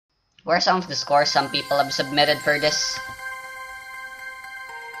Where are some of the scores some people have submitted for this?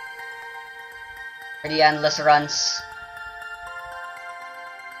 For the endless runs.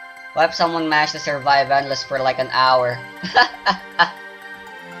 What if someone managed to survive endless for like an hour?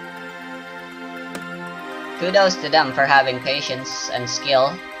 Kudos to them for having patience and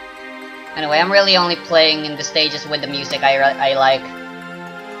skill. Anyway, I'm really only playing in the stages with the music I like.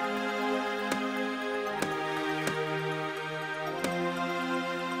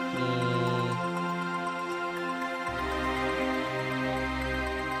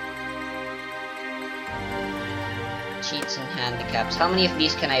 Cheats and handicaps. How many of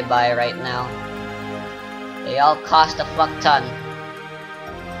these can I buy right now? They all cost a fuck ton.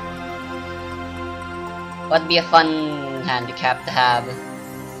 What'd be a fun handicap to have?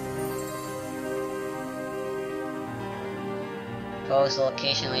 Foes will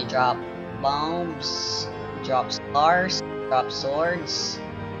occasionally drop bombs, drop stars, drop swords,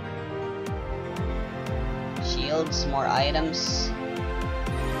 shields, more items.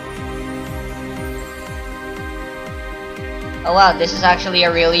 Oh wow, this is actually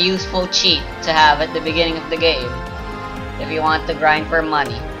a really useful cheat to have at the beginning of the game. If you want to grind for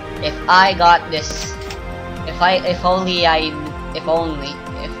money. If I got this, if I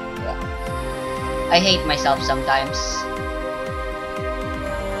hate myself sometimes.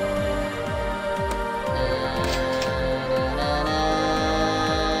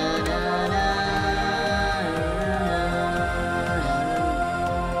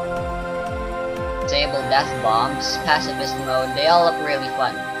 Disable death bombs, pacifist mode, they all look really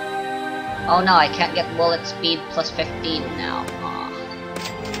fun. Oh no, I can't get bullet speed plus 15 now. Aww.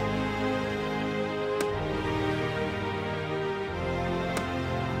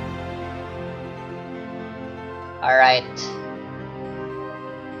 Alright.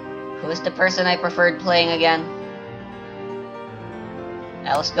 Who's the person I preferred playing again?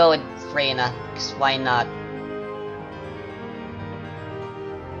 Now let's go with Freyna, because why not?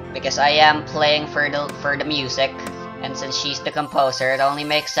 Because I am playing for the music, and since she's the composer, it only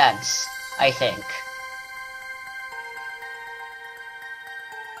makes sense, I think.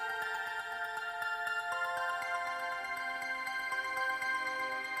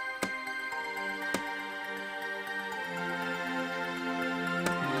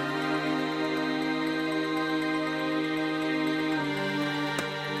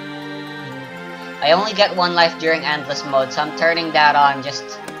 I only get one life during endless mode, so I'm turning that on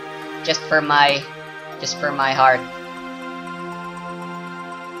just for my heart.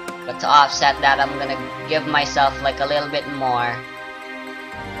 But to offset that, I'm gonna give myself like a little bit more.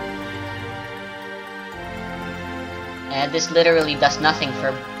 And this literally does nothing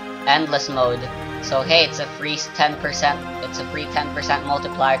for endless mode. So hey, it's a free 10%. It's a free 10%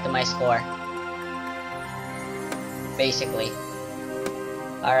 multiplier to my score. Basically.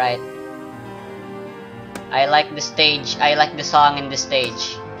 Alright. I like the stage. I like the song in the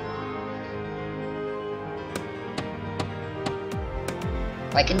stage.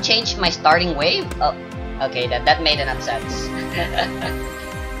 I can change my starting wave? Oh, okay, that made enough sense.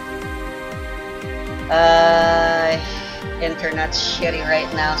 Internet's shitty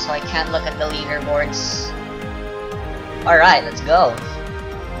right now, so I can't look at the leaderboards. Alright, let's go.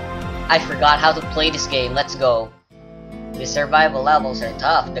 I forgot how to play this game, let's go. The survival levels are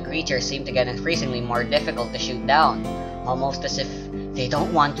tough. The creatures seem to get increasingly more difficult to shoot down. Almost as if they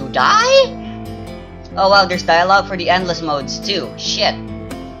don't want to die? Oh wow, there's dialogue for the endless modes too. Shit.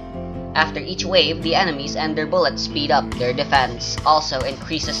 After each wave, the enemies and their bullets speed up. Their defense also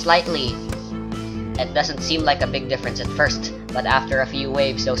increases slightly. It doesn't seem like a big difference at first, but after a few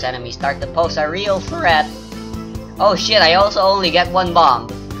waves, those enemies start to pose a real threat. Oh shit, I also only get one bomb.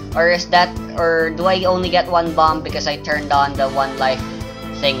 Or do I only get one bomb because I turned on the one life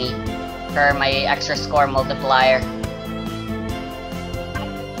thingy for my extra score multiplier?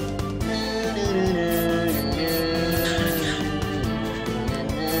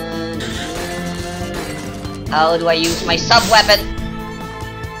 How do I use my sub-weapon?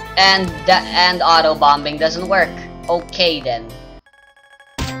 And auto-bombing doesn't work. Okay then.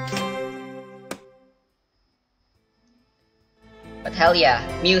 But hell yeah,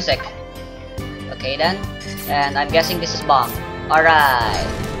 music. Okay then. And I'm guessing this is bomb. Alright.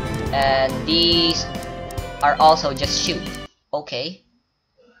 And these are also just shoot. Okay.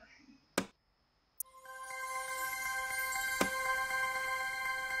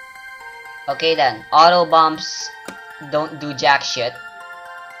 Okay then, auto bombs don't do jack shit.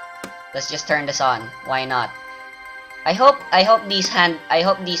 Let's just turn this on. Why not? I hope these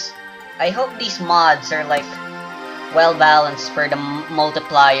mods are like well balanced for the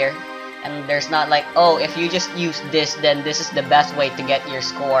multiplier. And there's not like, oh, if you just use this, then this is the best way to get your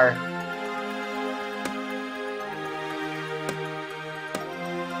score.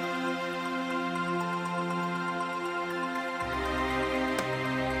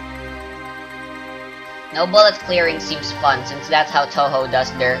 No bullet clearing seems fun, since that's how Touhou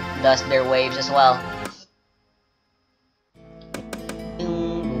does their waves as well.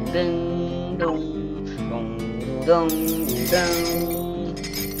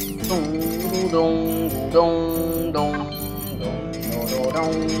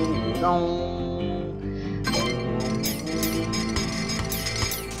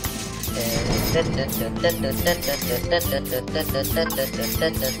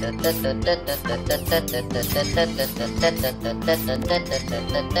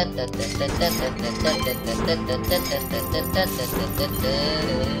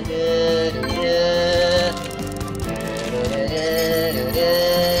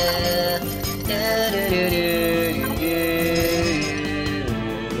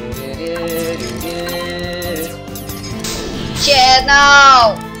 Shit,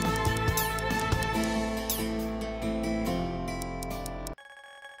 no!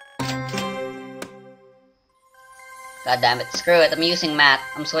 God damn it, screw it, I'm using Matt.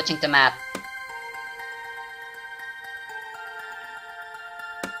 I'm switching to Matt.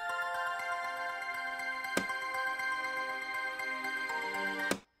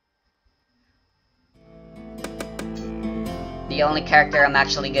 The only character I'm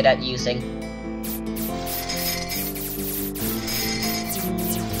actually good at using.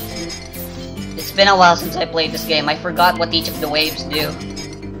 It's been a while since I played this game. I forgot what each of the waves do.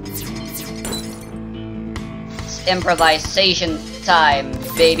 It's improvisation time,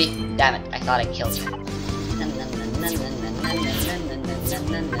 baby. Damn it, I thought I killed you.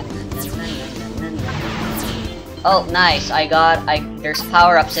 Oh, nice. There's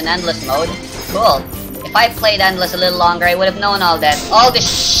power-ups in endless mode. Cool. If I played endless a little longer, I would have known all that. All this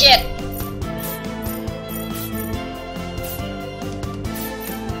shit!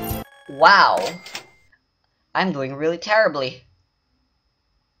 Wow. I'm doing really terribly.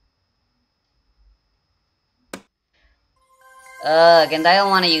 And I don't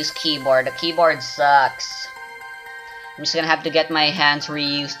want to use keyboard. The keyboard sucks. I'm just gonna have to get my hands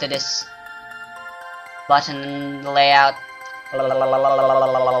reused to this button layout.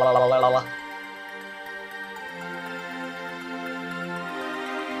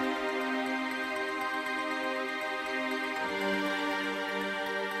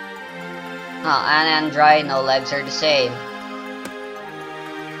 Anna and Dry, no legs are the same.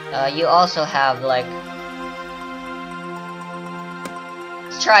 You also have like...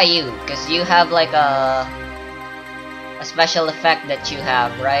 Let's try you, because you have like a special effect that you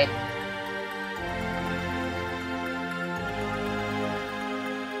have, right?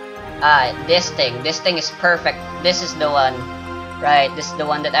 This thing is perfect. This is the one, right? This is the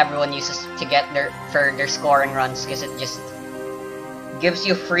one that everyone uses to get their scoring runs, because it just gives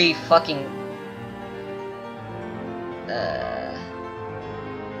you free fucking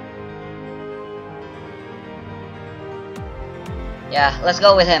yeah, let's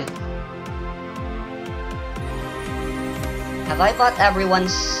go with him. Have I bought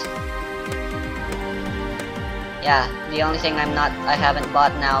everyone's? Yeah, the only thing I haven't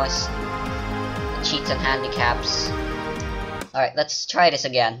bought now is the cheats and handicaps. Alright, let's try this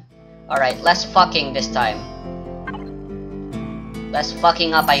again. Alright, less fucking this time. Less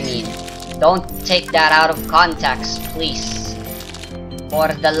fucking up, I mean. Don't take that out of context, please. For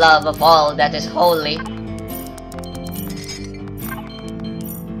the love of all that is holy.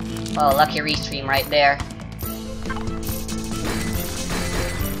 Oh, lucky restream right there.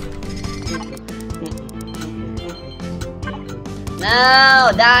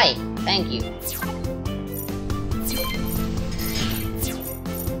 No, die! Thank you.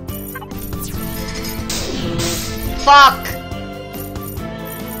 Fuck!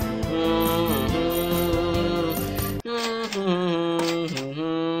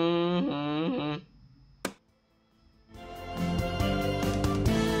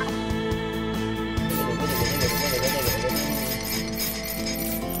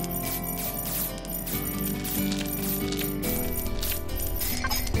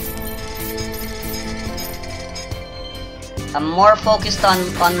 I'm more focused on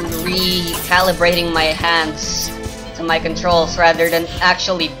recalibrating my hands to my controls rather than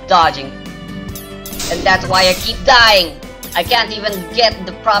actually dodging. And that's why I keep dying! I can't even get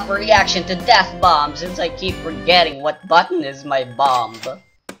the proper reaction to death bomb since I keep forgetting what button is my bomb.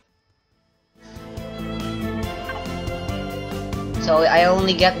 So I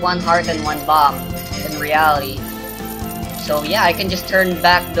only get one heart and one bomb in reality. So yeah, I can just turn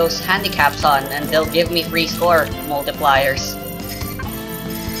back those handicaps on and they'll give me free score multipliers.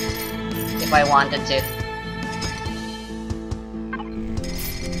 If I wanted to.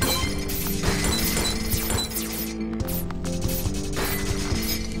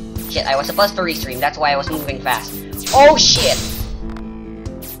 Shit, I was supposed to restream, that's why I was moving fast. Oh shit!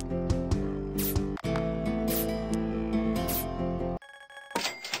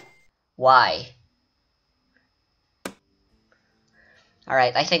 Why?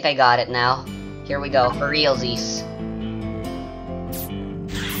 Alright, I think I got it now. Here we go, for realsies.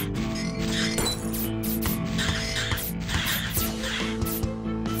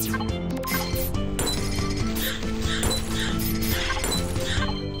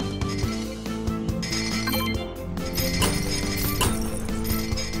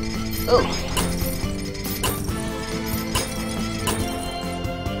 Ooh.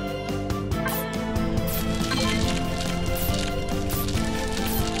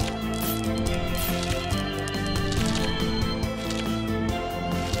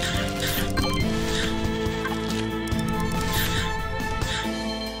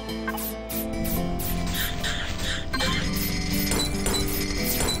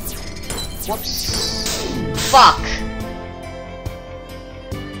 Whoops. Fuck!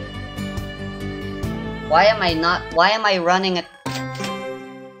 Why am I running at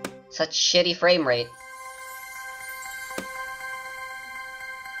such shitty frame rate?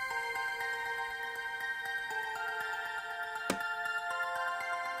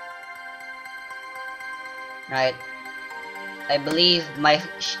 Right. I believe my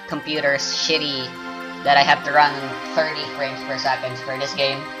computer is shitty that I have to run 30 frames per second for this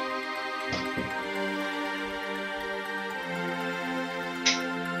game.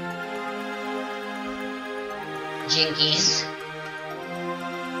 Jinkies.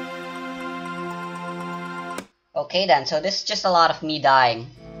 Okay then, so this is just a lot of me dying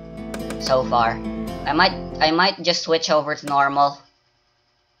so far. I might just switch over to normal.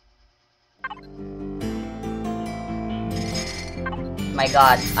 My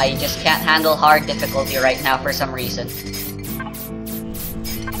god, I just can't handle hard difficulty right now for some reason.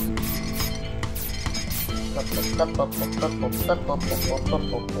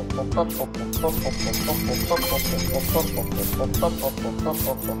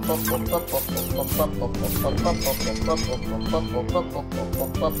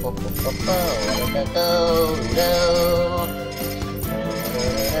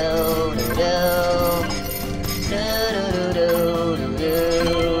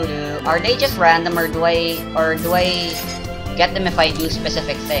 Are they just random, or do I get them if I do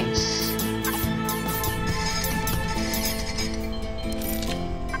specific things?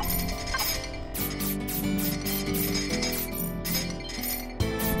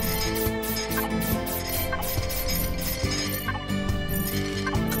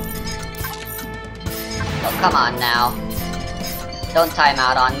 Oh, come on now. Don't time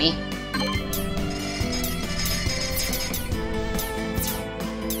out on me.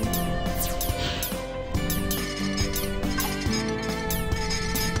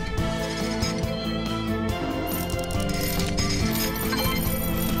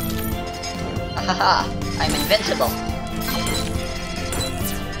 Haha, I'm invincible.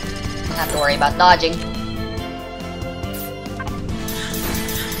 Don't have to worry about dodging.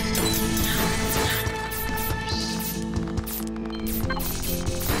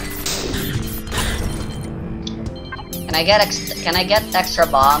 Can I get extra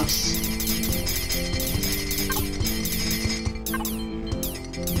bombs?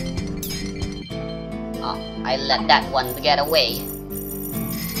 Oh, I let that one get away.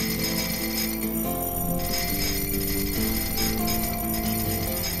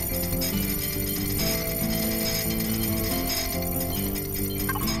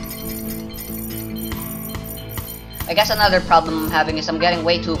 I guess another problem I'm having is I'm getting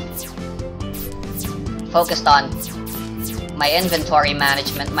way too focused on my inventory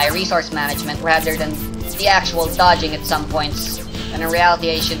management, my resource management, rather than the actual dodging at some points. And in reality,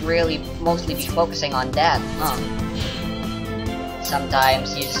 I should really mostly be focusing on that, huh?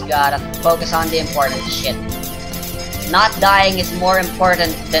 Sometimes you just gotta focus on the important shit. Not dying is more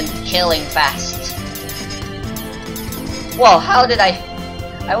important than killing fast. Whoa, how did I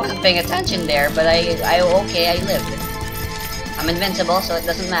wasn't paying attention there, but okay, I lived. I'm invincible, so it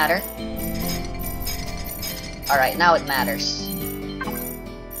doesn't matter. Alright, now it matters.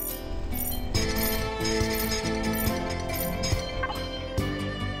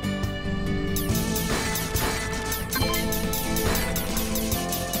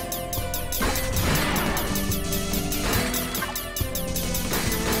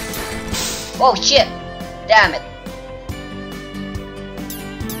 Oh shit! Damn it!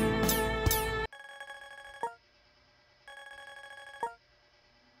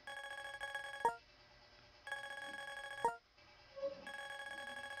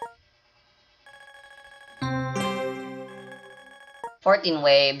 14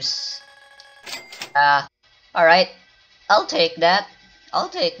 waves. Alright. I'll take that. I'll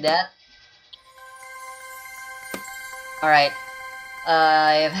take that. Alright.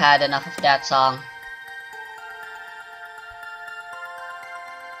 I've had enough of that song.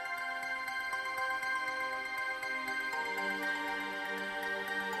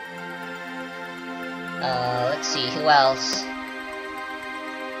 Let's see, who else?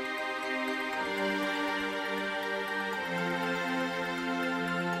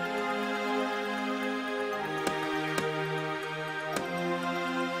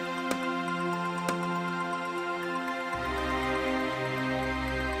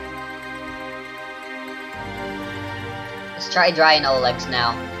 Let's try dry and Oleg's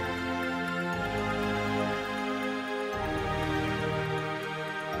now.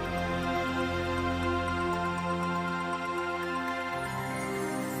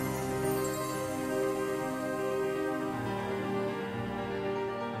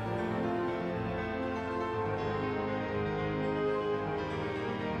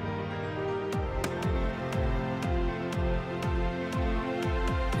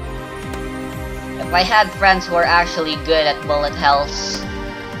 If I had friends who are actually good at bullet hells,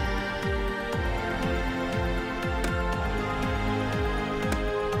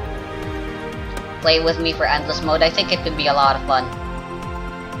 play with me for endless mode, I think it could be a lot of fun.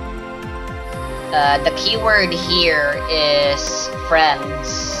 The keyword here is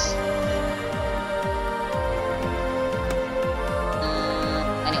friends.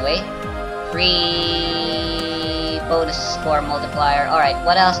 Anyway, free bonus score multiplier. Alright,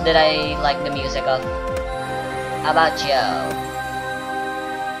 what else did I like the music of? How about Joe?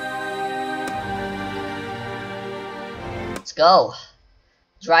 Let's go.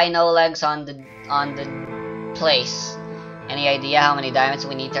 Dry no legs on the place. Any idea how many diamonds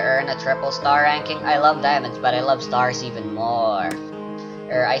we need to earn a triple star ranking? I love diamonds, but I love stars even more.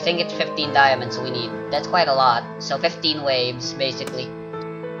 I think it's 15 diamonds we need. That's quite a lot. So 15 waves, basically.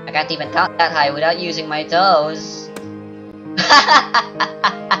 I can't even count that high without using my toes.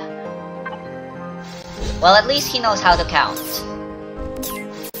 Well, at least he knows how to count.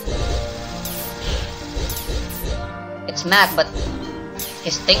 It's Matt, but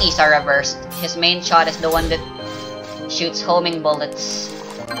his thingies are reversed. His main shot is the one that shoots homing bullets.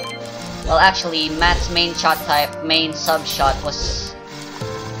 Well, actually, Matt's main shot type, main sub shot was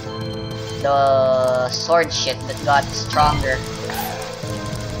the sword shit that got stronger.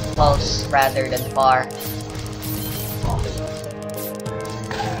 Close rather than far.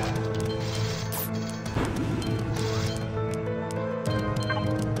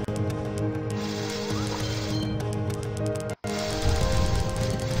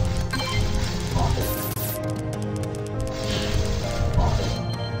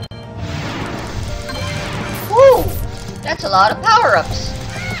 Woo! That's a lot of power-ups.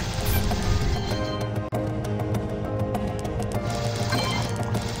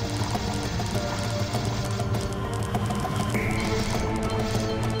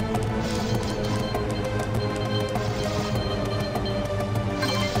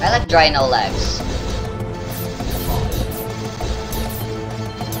 I like dry no legs.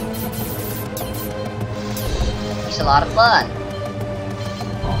 It's a lot of fun.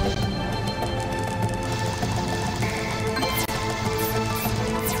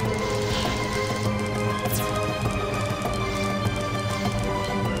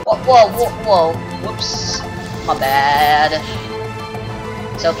 Whoa, whoa, whoa, whoops. My bad.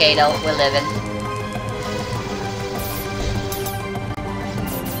 It's okay though, we're living.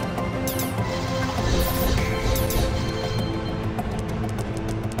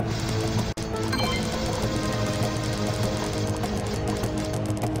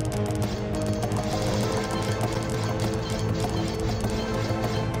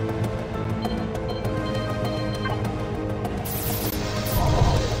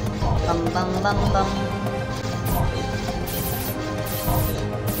 Bum bum bum bum.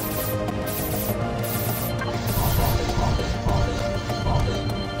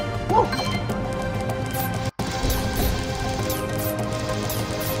 Woo.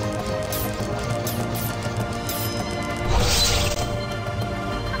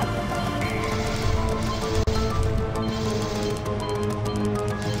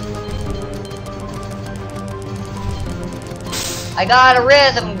 I got a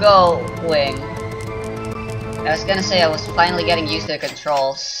rhythm going. I was gonna say I was finally getting used to the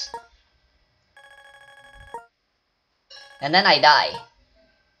controls. And then I die.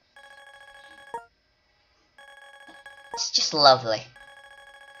 It's just lovely.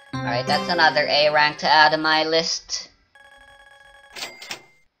 Alright, that's another A rank to add to my list.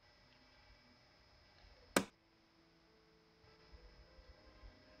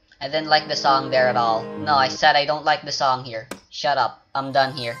 I didn't like the song there at all. No, I said I don't like the song here. Shut up. I'm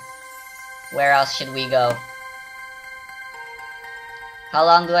done here. Where else should we go? How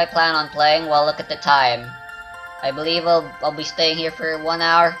long do I plan on playing? Well, look at the time. I believe I'll be staying here for 1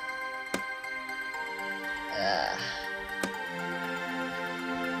 hour.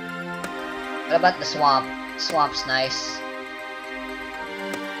 What about the swamp? Swamp's nice.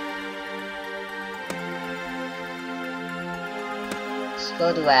 Let's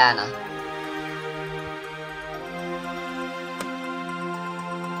go to Anna.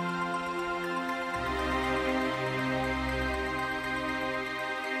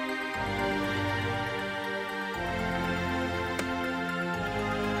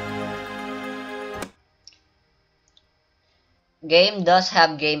 Game does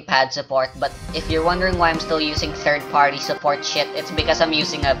have gamepad support, but if you're wondering why I'm still using third-party support shit, it's because I'm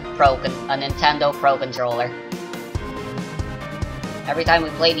using a Nintendo Pro Controller. Every time we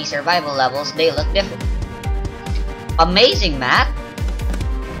play these survival levels, they look different. Amazing, Matt!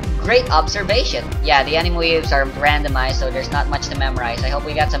 Great observation. Yeah, the enemy waves are randomized, so there's not much to memorize. I hope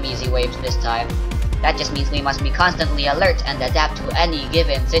we got some easy waves this time. That just means we must be constantly alert and adapt to any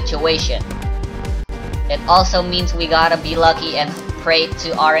given situation. It also means we gotta be lucky and pray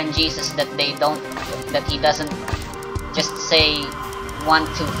to RNGesus that he doesn't just say want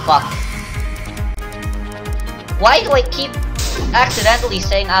to fuck. Why do I keep accidentally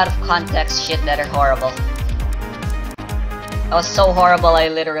saying out of context shit that are horrible? That was so horrible I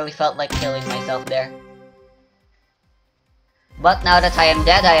literally felt like killing myself there. But now that I am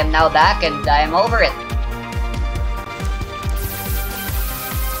dead, I am now back and I am over it.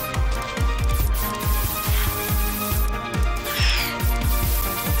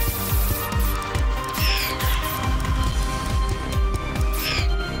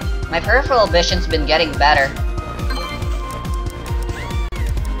 My peripheral vision's been getting better.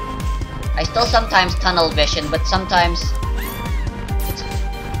 I still sometimes tunnel vision, but sometimes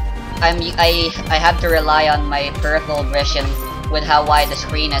I have to rely on my peripheral vision with how wide the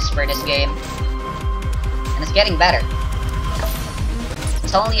screen is for this game. And it's getting better.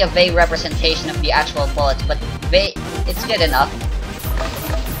 It's only a vague representation of the actual bullets, but it's good enough.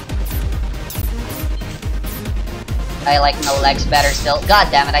 I like no legs better still. God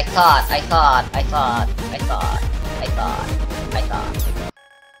damn it, I thought. I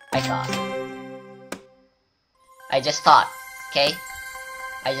just thought, okay?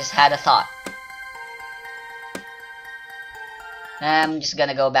 I just had a thought. I'm just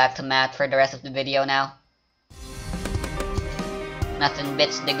gonna go back to Matt for the rest of the video now. Nothing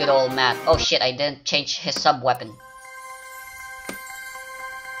beats the good old Matt. Oh shit, I didn't change his sub-weapon.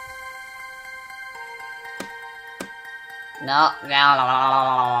 No.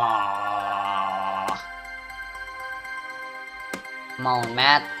 Come on,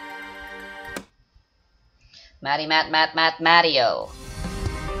 Matt. Mattio.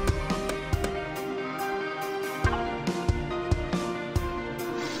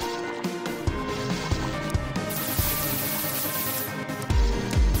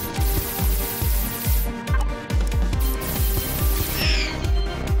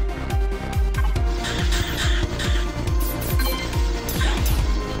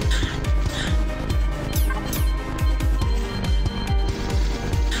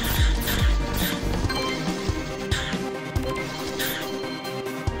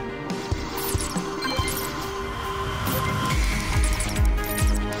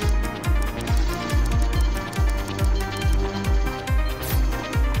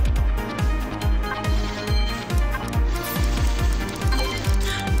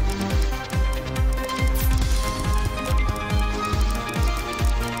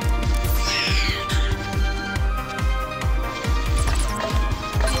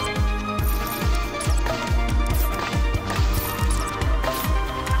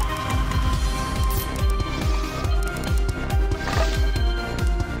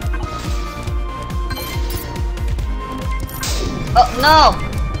 Oh no!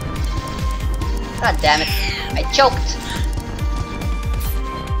 God damn it. I choked.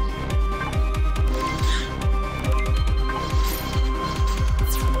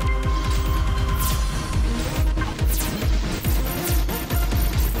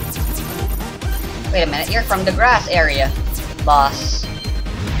 Wait a minute, you're from the grass area, boss.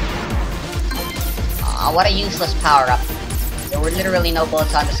 Aw, what a useless power-up. There were literally no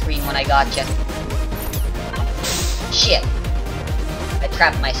bullets on the screen when I gotcha. Shit. I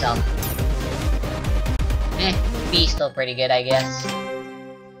trapped myself. B's still pretty good, I guess.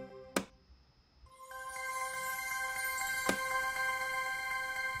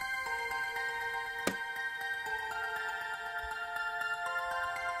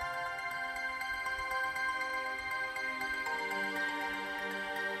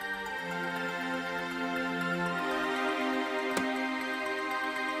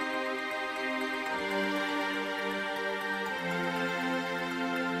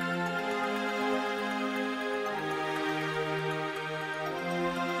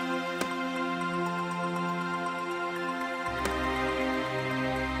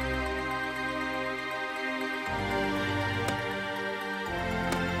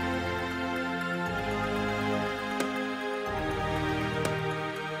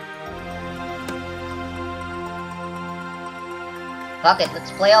 Fuck it, let's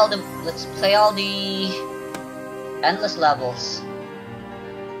play all the endless levels.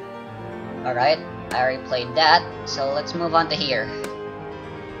 Alright, I already played that, so let's move on to here.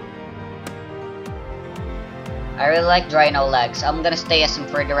 I really like Drino Legs. I'm gonna stay as him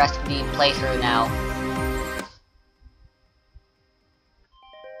for the rest of the playthrough now.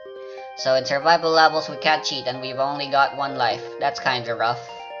 So in survival levels we can't cheat and we've only got one life. That's kinda rough.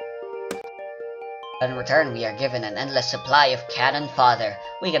 In return, we are given an endless supply of cannon fodder.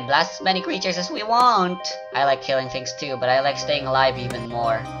 We can blast as many creatures as we want! I like killing things too, but I like staying alive even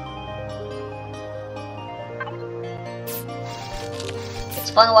more.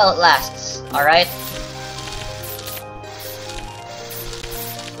 It's fun while it lasts, alright?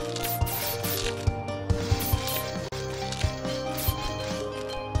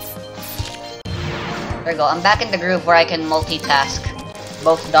 There we go, I'm back in the groove where I can multitask.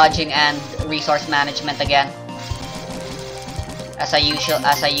 Both dodging and resource management again. As I used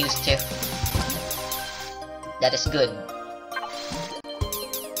to. That is good.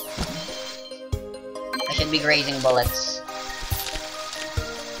 I should be grazing bullets.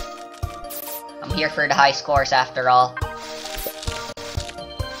 I'm here for the high scores after all.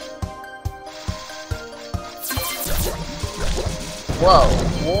 Whoa.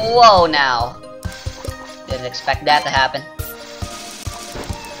 Whoa now. Didn't expect that to happen.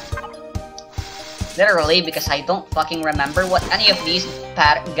 Literally, because I don't fucking remember what any of these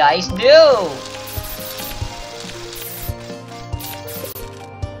guys do!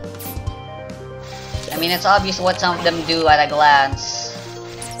 I mean, it's obvious what some of them do at a glance.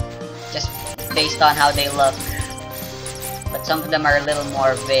 Just based on how they look. But some of them are a little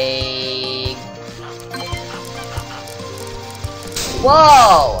more vague.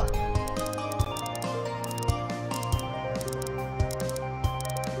 Whoa!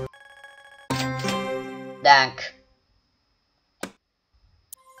 Dank. I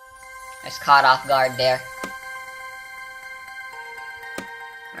was caught off guard there.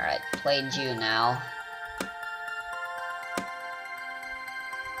 Alright, played you now.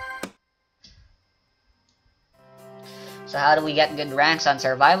 So how do we get good ranks on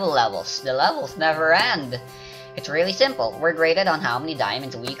survival levels? The levels never end. It's really simple. We're graded on how many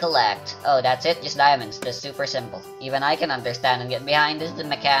diamonds we collect. Oh, that's it? Just diamonds. That's super simple. Even I can understand and get behind this the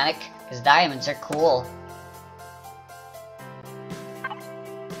mechanic, because diamonds are cool.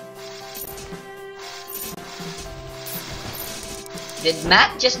 Did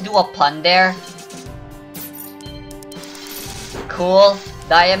Matt just do a pun there? Cool.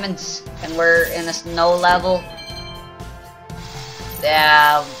 Diamonds. And we're in a snow level.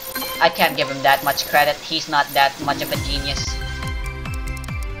 Yeah, I can't give him that much credit. He's not that much of a genius.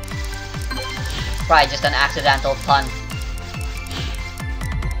 Probably just an accidental pun.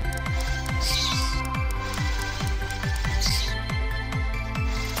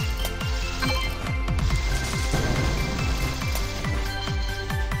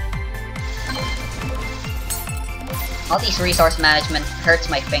 All these resource management hurts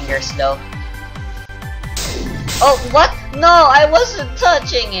my fingers though. Oh, what? No, I wasn't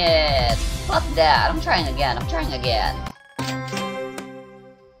touching it! Fuck that, I'm trying again,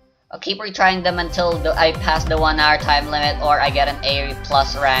 I'll keep retrying them until I pass the 1 hour time limit or I get an A+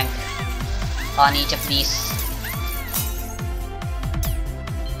 rank on each of these.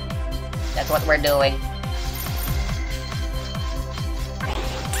 That's what we're doing.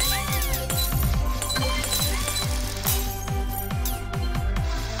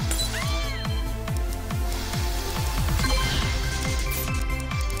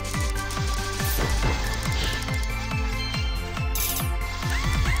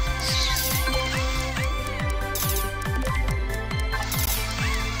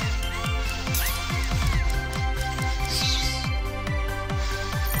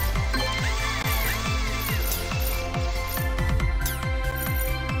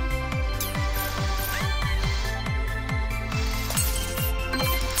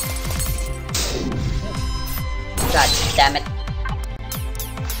 God damn it.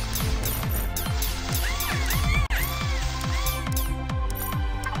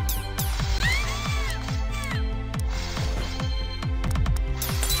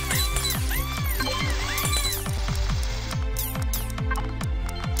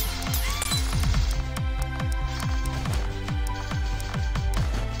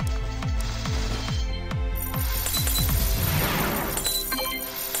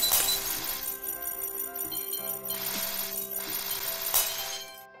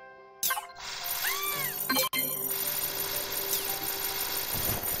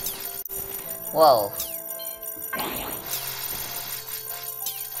 Whoa.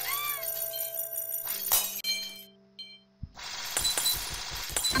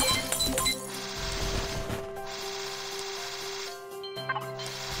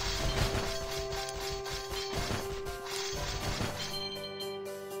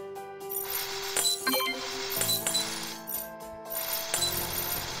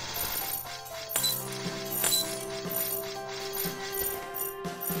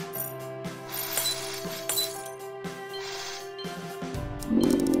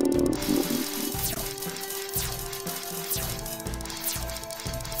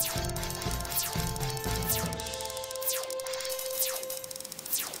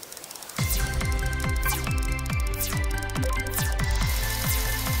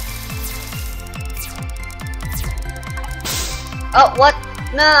 Oh, what?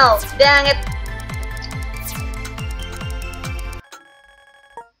 No! Dang it!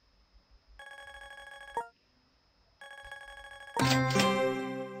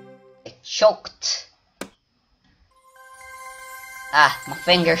 I choked. Ah, my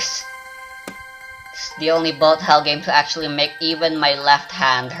fingers. It's the only bullet hell game to actually make even my left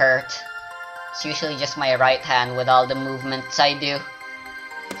hand hurt. It's usually just my right hand with all the movements I do.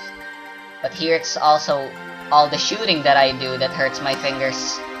 But here it's also all the shooting that I do that hurts my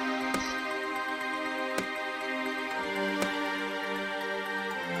fingers.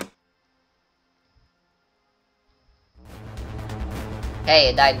 Hey,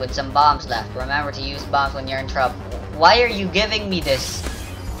 I died with some bombs left. Remember to use bombs when you're in trouble. Why are you giving me this?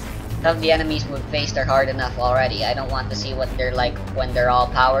 Some of the enemies we've faced are hard enough already. I don't want to see what they're like when they're all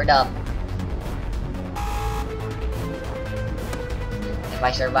powered up. If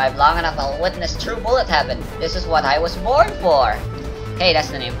I survive long enough, I'll witness true bullet heaven. This is what I was born for. Hey,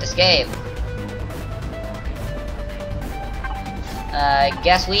 that's the name of this game. I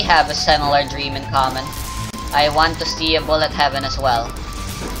guess we have a similar dream in common. I want to see a bullet heaven as well.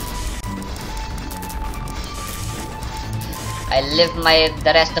 I live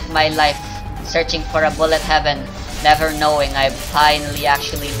the rest of my life searching for a bullet heaven, never knowing I've finally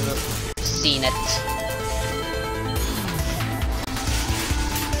actually seen it.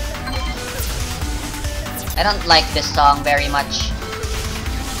 I don't like this song very much.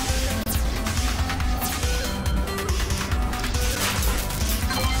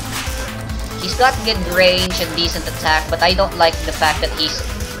 He's got good range and decent attack, but I don't like the fact that he's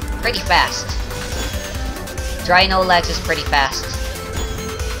pretty fast. Drino Legs is pretty fast.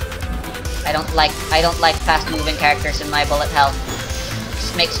 I don't like fast moving characters in my bullet hell.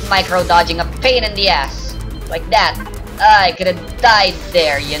 This makes micro dodging a pain in the ass. Like that. I could have died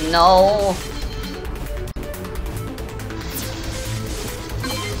there, you know.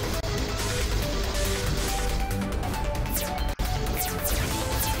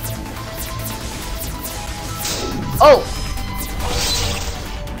 Oh!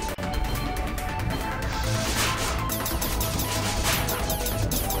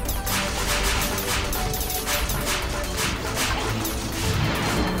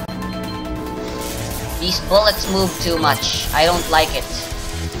 These bullets move too much. I don't like it.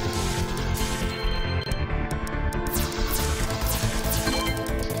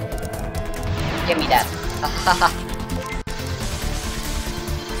 Give me that.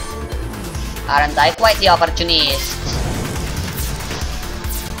 Aren't I quite the opportunist?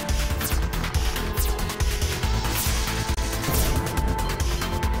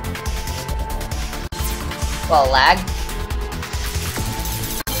 Well, lag.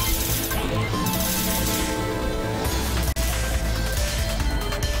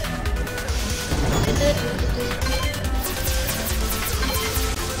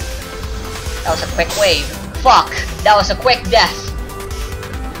 That was a quick wave. Fuck! That was a quick death!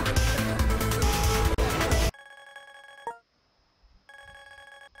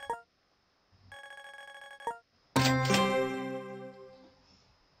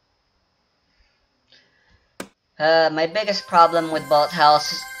 My biggest problem with bullet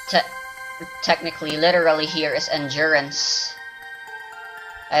hells, technically, literally here, is endurance.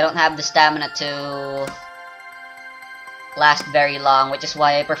 I don't have the stamina to last very long, which is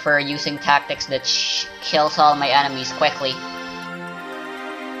why I prefer using tactics that kills all my enemies quickly.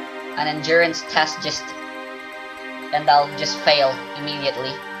 An endurance test and I'll just fail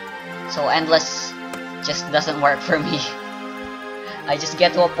immediately. So endless just doesn't work for me. I just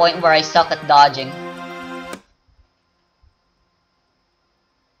get to a point where I suck at dodging.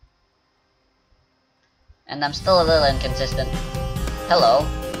 And I'm still a little inconsistent. Hello.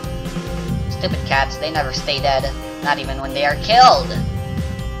 Stupid cats, they never stay dead. Not even when they are killed!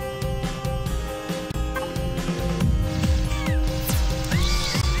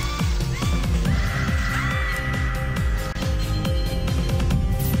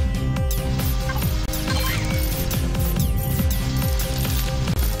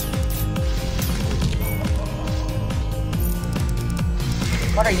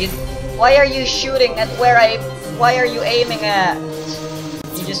 What are you... Why are you shooting at where why are you aiming at?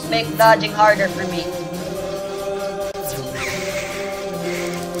 You just make dodging harder for me.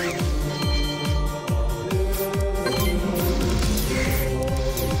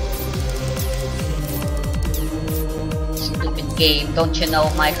 Stupid game, don't you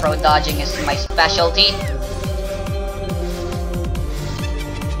know micro dodging is my specialty?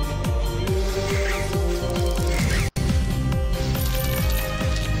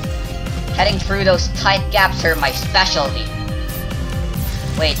 Heading through those tight gaps are my specialty.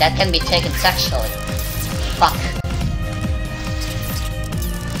 Wait, that can be taken sexually. Fuck.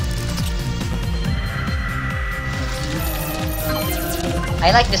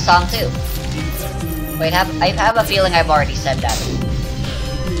 I like this song too. Wait, I have a feeling I've already said that.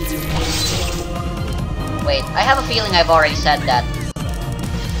 Wait, I have a feeling I've already said that.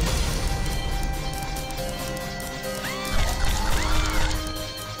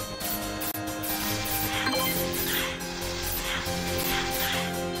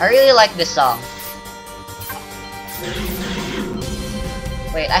 I really like this song.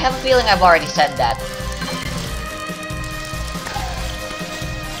 Wait, I have a feeling I've already said that.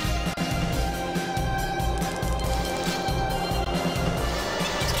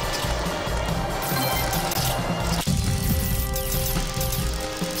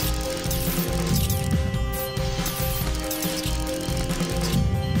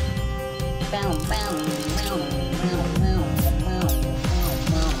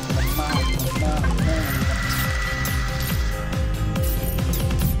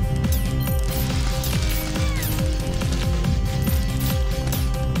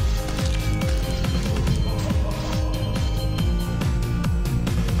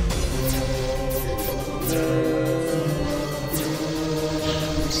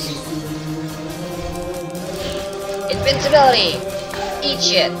 Invincibility! Eat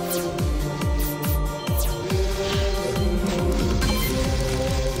shit!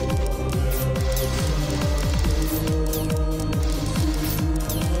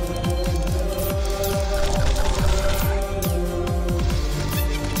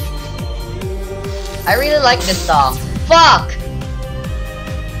 I really like this song. Fuck!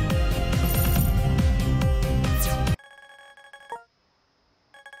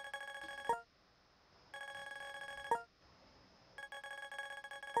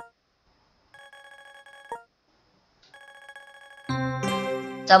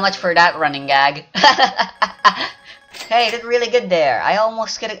 So much for that running gag. Hey, you did really good there. I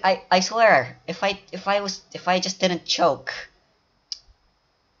almost get it. I swear, if I just didn't choke,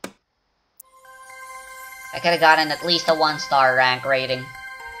 I could have gotten at least a 1-star rank rating.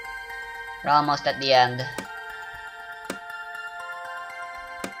 We're almost at the end.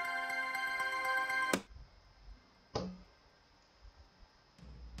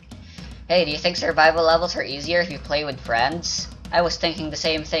 Hey, do you think survival levels are easier if you play with friends? I was thinking the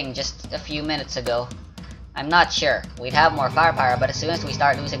same thing just a few minutes ago. I'm not sure. We'd have more firepower, but as soon as we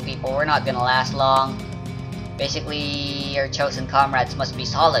start losing people, we're not gonna last long. Basically, your chosen comrades must be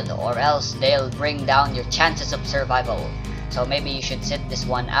solid, or else they'll bring down your chances of survival. So maybe you should sit this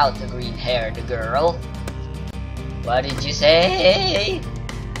one out, the green-haired girl. What did you say?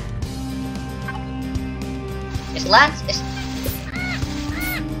 Is Lance...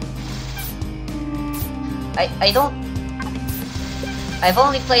 I've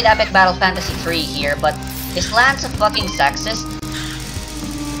only played Epic Battle Fantasy 3 here, but is Lance a fucking sexist?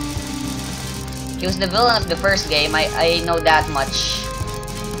 He was the villain of the first game, I know that much.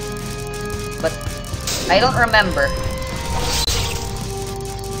 But I don't remember.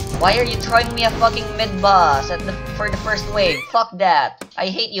 Why are you throwing me a fucking mid-boss for the first wave? Fuck that. I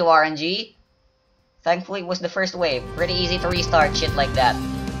hate you, RNG. Thankfully it was the first wave. Pretty easy to restart shit like that.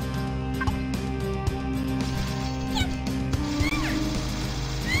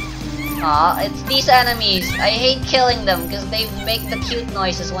 Aw, it's these enemies. I hate killing them because they make the cute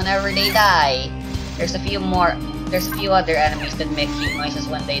noises whenever they die. There's a few other enemies that make cute noises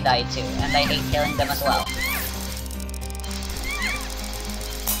when they die too, and I hate killing them as well.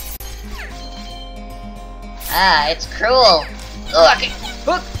 Ah, it's cruel. Ugh, okay.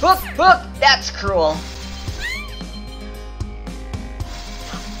 Hook! That's cruel.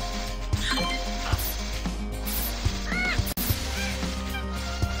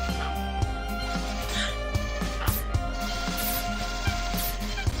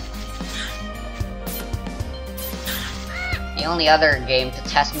 The only other game to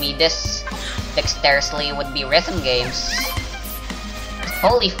test me this dexterously would be rhythm games.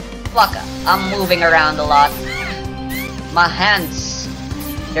 Holy fuck, I'm moving around a lot. My hands,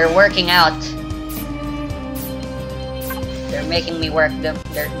 they're working out. They're making me work them.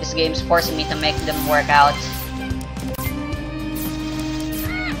 This game's forcing me to make them work out.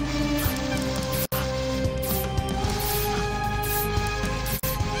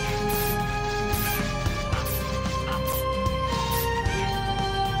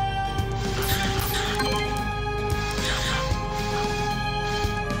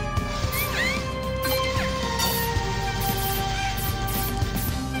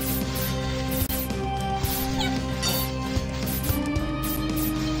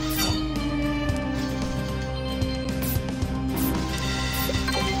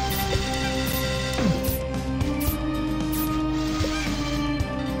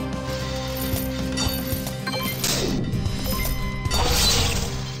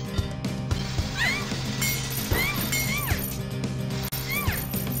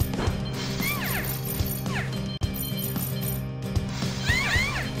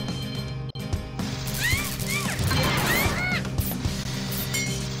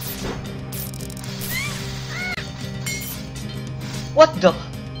 What the?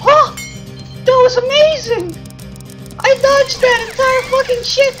 Huh? That was amazing! I dodged that entire fucking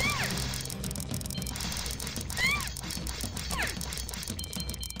shit!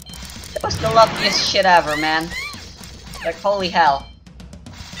 That was the luckiest shit ever, man. Like, holy hell.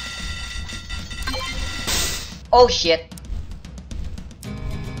 Oh shit.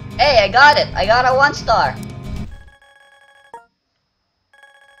 Hey, I got it! I got a 1 star!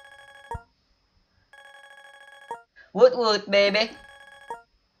 Woot woot, baby!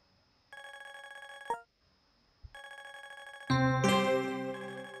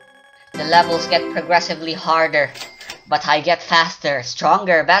 The levels get progressively harder, but I get faster,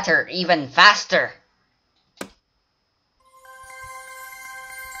 stronger, better, even faster!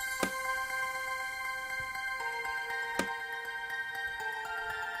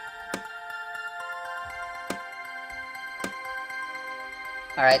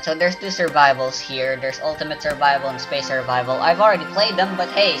 Alright, so there's 2 survivals here. There's Ultimate Survival and Space Survival. I've already played them, but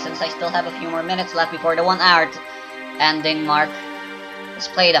hey, since I still have a few more minutes left before the 1 hour ending mark, let's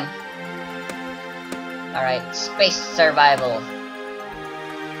play them. Alright, Space Survival.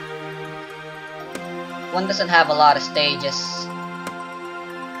 One doesn't have a lot of stages.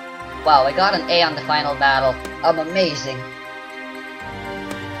 Wow, I got an A on the final battle. I'm amazing.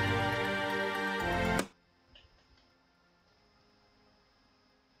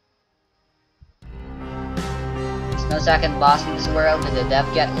 No second boss in this world. Did the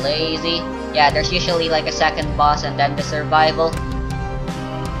dev get lazy? Yeah, there's usually like a second boss and then the survival.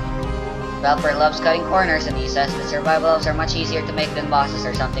 Developer loves cutting corners and he says the survival levels are much easier to make than bosses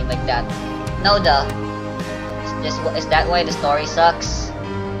or something like that. No duh. Is that why the story sucks?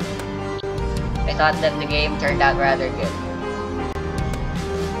 I thought that the game turned out rather good.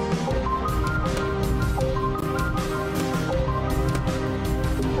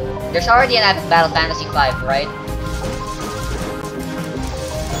 There's already an Epic Battle Fantasy V, right?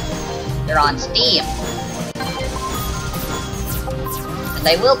 They're on Steam. And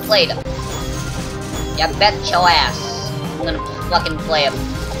I will play them. Yeah, bet your ass. I'm gonna fucking play them.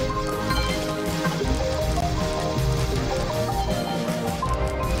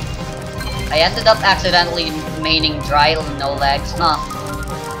 I ended up accidentally maining Dry No Legs. Huh.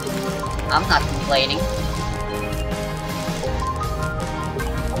 I'm not complaining.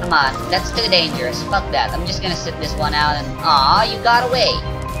 Come on, that's too dangerous. Fuck that. I'm just gonna sit this one out and... Aw, you got away.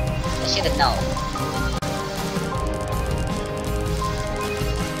 I should've known.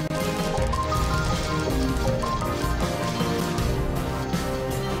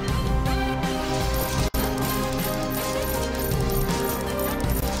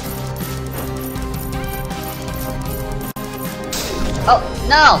 Oh,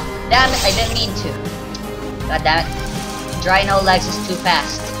 no! Damn it, I didn't mean to. God damn it. Dry No Legs is too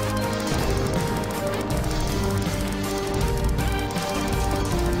fast.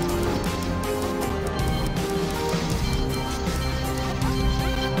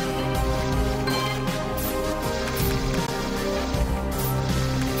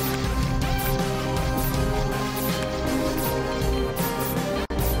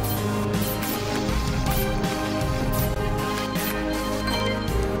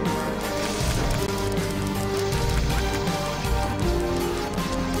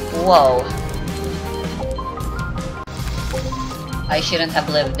 Whoa. I shouldn't have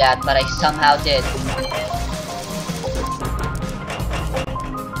lived that, but I somehow did.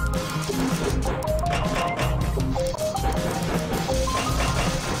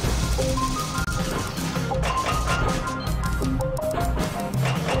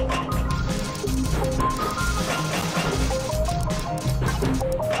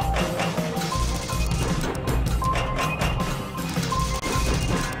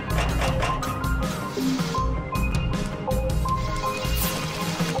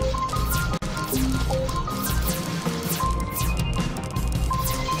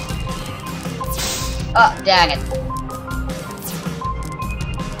 Oh, dang it.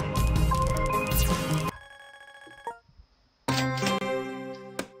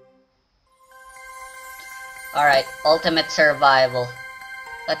 Alright, Ultimate Survival.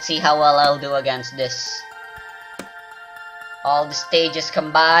 Let's see how well I'll do against this. All the stages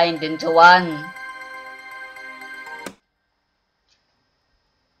combined into one.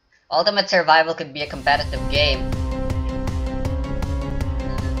 Ultimate Survival could be a competitive game.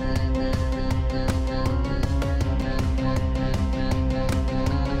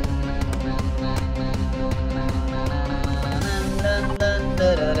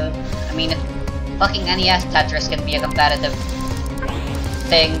 I mean, if fucking NES Tetris can be a competitive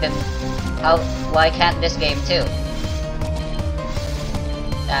thing, then why can't this game too?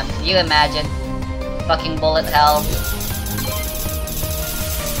 Can you imagine? Fucking bullet hell.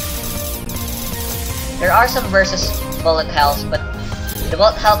 There are some versus bullet hells, but the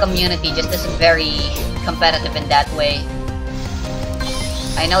bullet hell community just isn't very competitive in that way.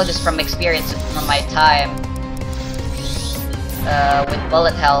 I know this from experience from my time with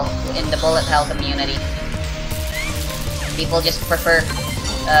bullet hell, in the bullet hell community. People just prefer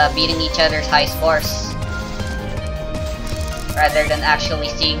beating each other's high scores rather than actually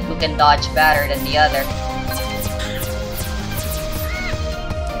seeing who can dodge better than the other.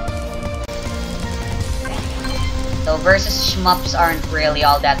 So versus shmups aren't really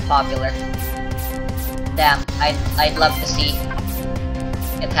all that popular. Damn, I'd love to see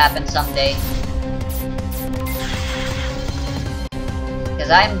it happen someday.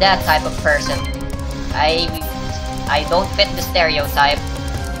 Because I'm that type of person. I don't fit the stereotype.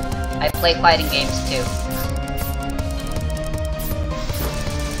 I play fighting games too.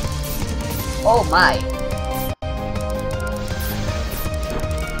 Oh my.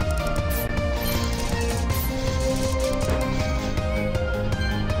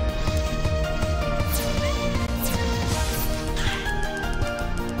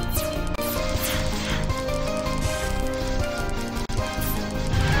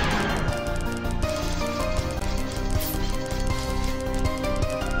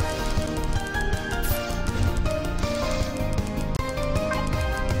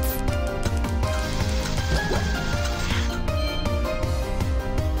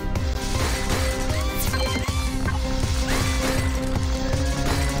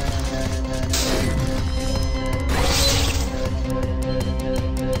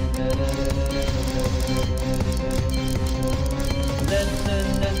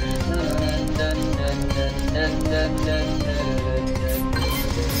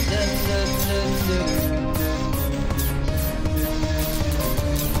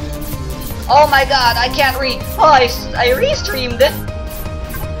 Oh my god, I can't read. Oh, I restreamed it.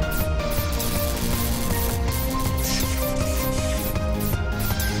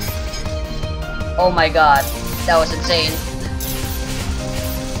 Oh my god, that was insane.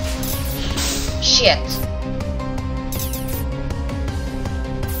 Shit.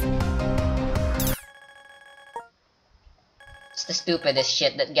 It's the stupidest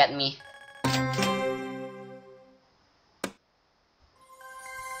shit that get me.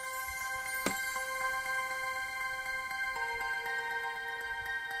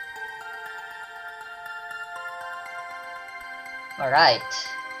 Alright.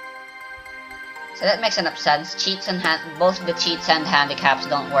 So that makes enough sense. Cheats and both the cheats and handicaps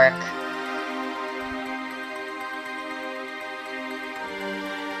don't work.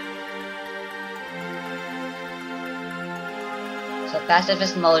 So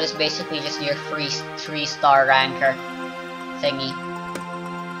pacifist mode is basically just your free 3-star ranker thingy.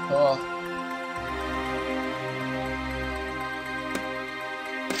 Cool.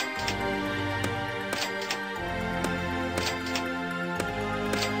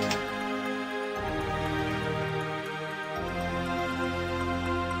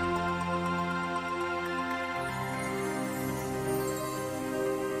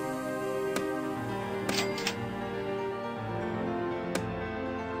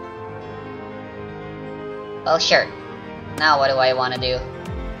 Well, sure. Now what do I want to do?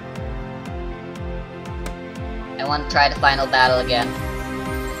 I want to try the final battle again.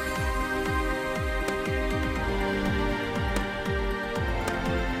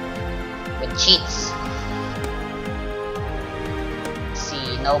 With cheats. Let's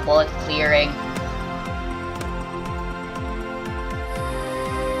see, no bullet clearing.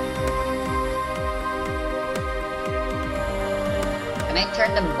 Can I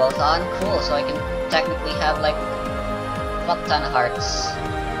turn them both on? Cool, so I can technically have like a fuck ton of hearts.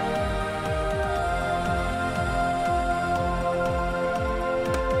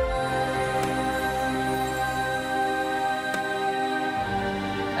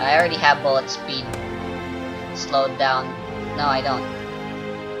 I already have bullet speed slowed down. No, I don't.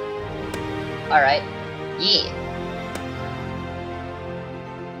 Alright. Yeah.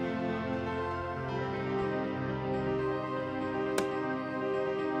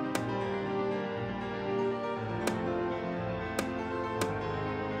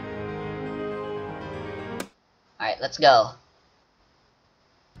 Alright, let's go.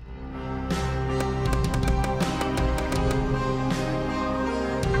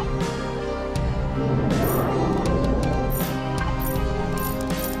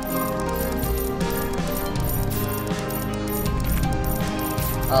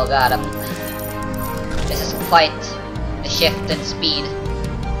 Oh god, this is quite a shift in speed.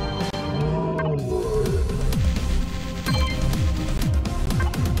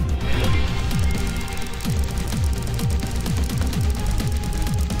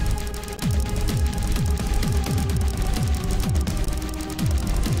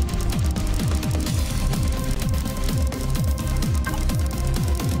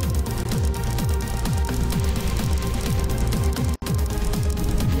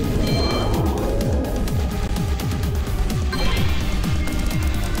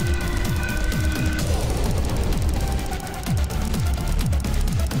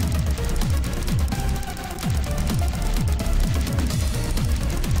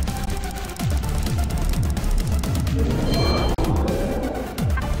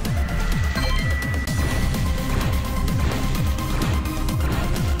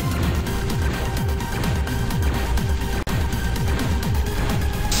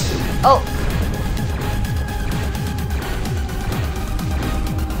 Oh!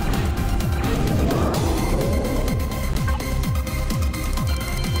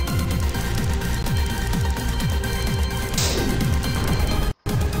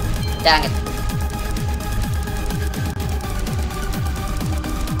 Dang it.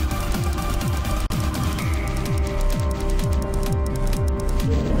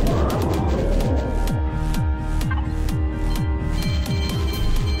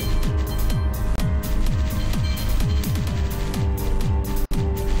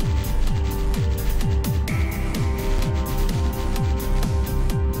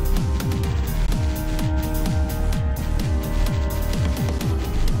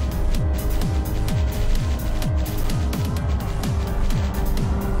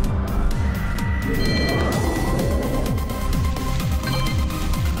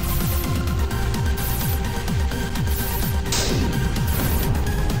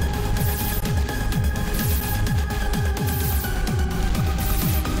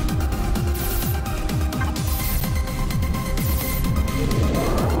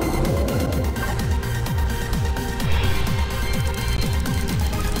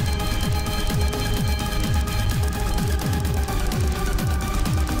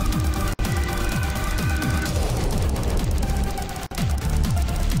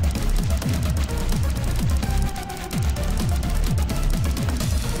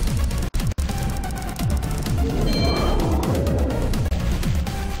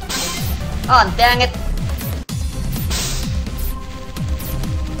 Oh, dang it!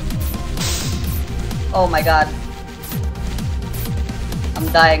 Oh my god.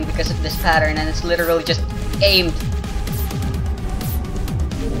 I'm dying because of this pattern and it's literally just aimed.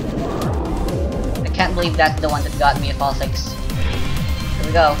 I can't believe that's the one that got me a fall 6. Here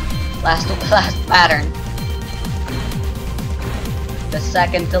we go. Last pattern. The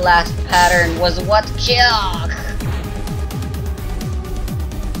second to last pattern was what killed.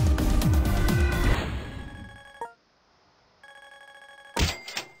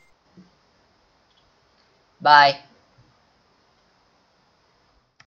 Bye.